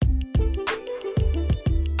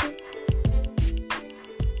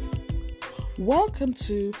Welcome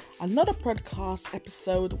to another podcast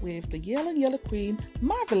episode with the Yale and Yellow Queen,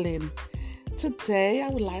 Marvelyn. Today I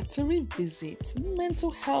would like to revisit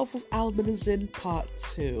Mental Health with Albinism Part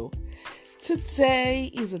 2.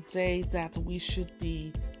 Today is a day that we should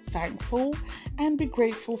be thankful and be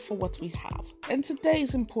grateful for what we have. And today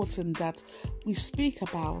is important that we speak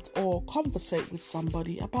about or conversate with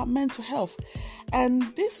somebody about mental health. And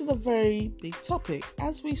this is a very big topic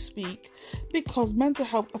as we speak because mental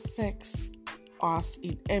health affects us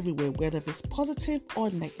in every way, whether it's positive or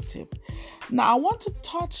negative. Now, I want to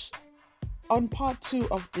touch on part 2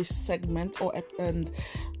 of this segment and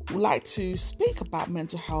would like to speak about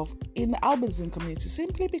mental health in the albinism community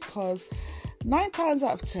simply because 9 times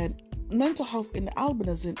out of 10, mental health in the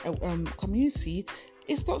albinism community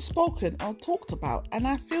is not spoken or talked about. And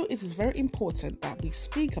I feel it is very important that we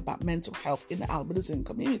speak about mental health in the albinism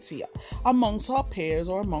community amongst our peers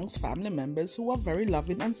or amongst family members who are very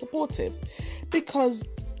loving and supportive, because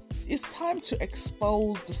it's time to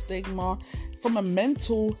expose the stigma from a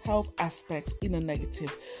mental health aspect in a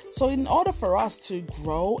negative. So in order for us to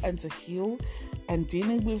grow and to heal and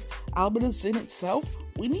dealing with albinism itself,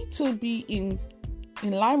 we need to be in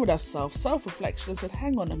line with ourselves, self-reflection, and say,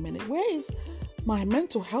 hang on a minute, where is my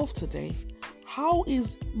mental health today? How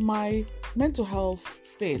is my mental health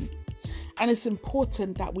been? And it's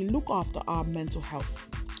important that we look after our mental health.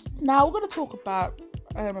 Now we're going to talk about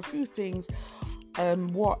a few things,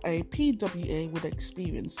 what a PWA would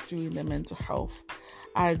experience during their mental health.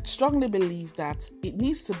 I strongly believe that it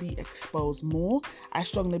needs to be exposed more. I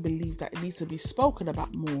strongly believe that it needs to be spoken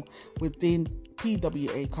about more within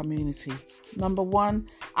PWA community. Number 1,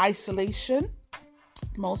 isolation.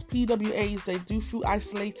 Most PWAs, they do feel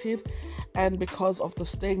isolated, and because of the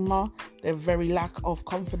stigma, their very lack of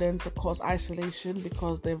confidence that cause isolation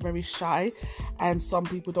because they're very shy, and some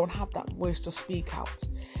people don't have that voice to speak out.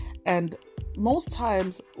 And most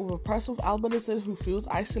times with a person with albinism who feels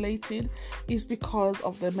isolated is because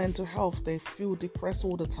of their mental health. They feel depressed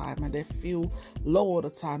all the time and they feel low all the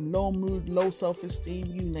time, low mood, low self-esteem,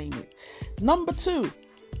 you name it. Number 2,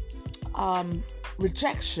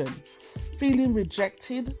 rejection. Feeling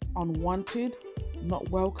rejected, unwanted, not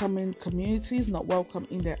welcome in communities, not welcome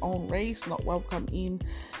in their own race, not welcome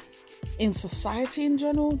in society in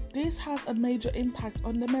general. This has a major impact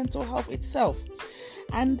on the mental health itself.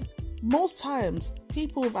 And most times,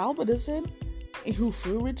 people with albinism who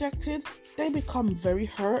feel rejected, they become very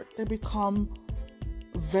hurt, they become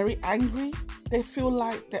very angry, they feel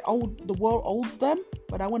like the world owes them.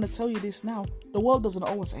 But I want to tell you this now, the world doesn't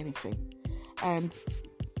owe us anything. And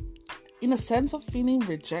in a sense of feeling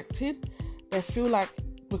rejected, they feel like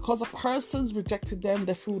because a person's rejected them,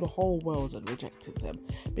 they feel the whole world has rejected them.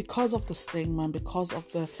 Because of the stigma, and because of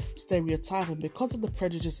the stereotype, and because of the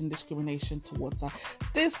prejudice and discrimination towards that,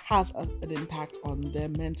 this has an impact on their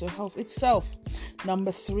mental health itself.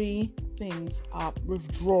 Number 3 things are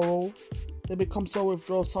withdrawal. They become so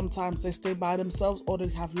withdrawal. Sometimes they stay by themselves, or they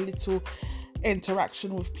have little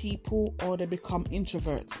interaction with people, or they become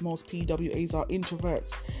introverts. Most PWAs are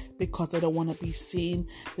introverts because they don't want to be seen,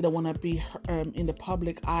 they don't want to be in the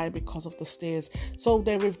public eye because of the stares, so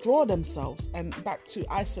they withdraw themselves. And back to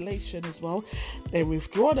isolation as well, they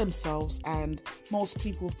withdraw themselves, and most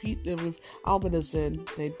people with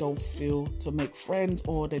albinism, they don't feel to make friends,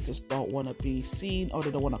 or they just don't want to be seen, or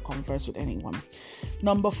they don't want to converse with anyone.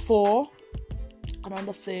 Number 4,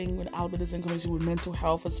 another thing with albinism community with mental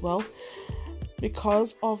health as well,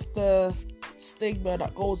 because of the stigma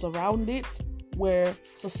that goes around it, where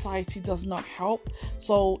society does not help,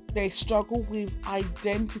 so they struggle with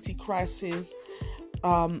identity crisis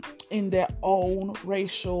in their own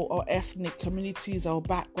racial or ethnic communities or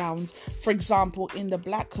backgrounds. For example, in the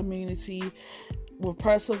Black community, with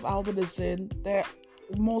persons with albinism, they're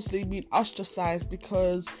mostly being ostracized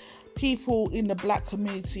because people in the Black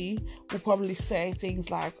community will probably say things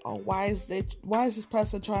like, oh, why is this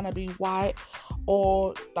person trying to be white,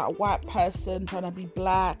 or that white person trying to be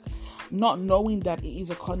Black, not knowing that it is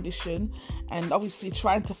a condition, and obviously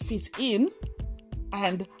trying to fit in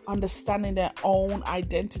and understanding their own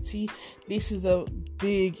identity. This is a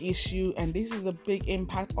big issue, and this is a big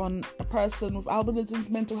impact on a person with albinism's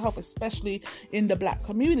mental health, especially in the Black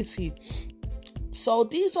community. So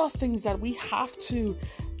these are things that we have to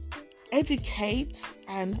educate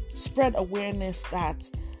and spread awareness that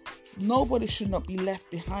nobody should not be left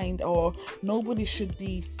behind, or nobody should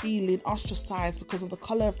be feeling ostracized because of the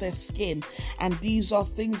color of their skin. And these are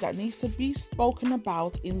things that needs to be spoken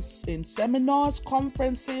about in seminars,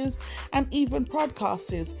 conferences, and even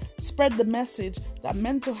podcasts. Spread the message that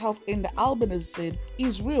mental health in the albinism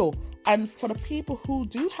is real. And for the people who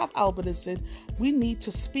do have albinism, we need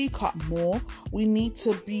to speak up more. We need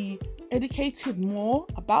to be educated more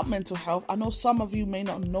about mental health. I know some of you may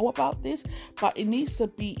not know about this, but it needs to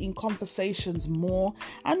be in conversations more.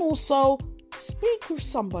 And also speak with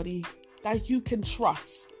somebody that you can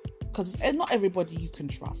trust, because not everybody you can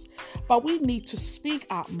trust. But we need to speak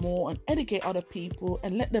out more and educate other people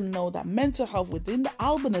and let them know that mental health within the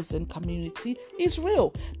albinism community is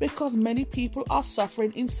real, because many people are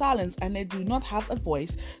suffering in silence and they do not have a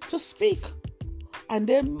voice to speak. And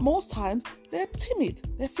then most times they're timid,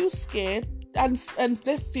 they feel scared, and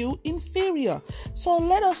they feel inferior. So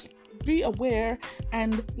let us be aware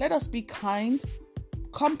and let us be kind,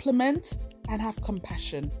 compliment, and have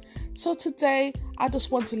compassion. So today, I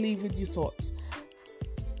just want to leave with your thoughts.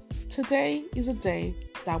 Today is a day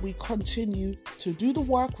that we continue to do the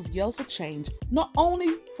work with Yell for Change, not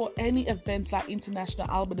only for any events like International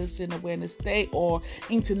Albinism Awareness Day or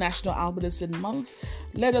International Albinism Month.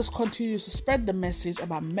 Let us continue to spread the message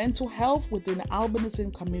about mental health within the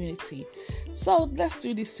albinism community. So let's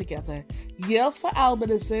do this together. Yell for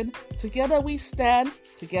albinism. Together we stand.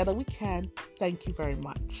 Together we can. Thank you very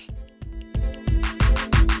much.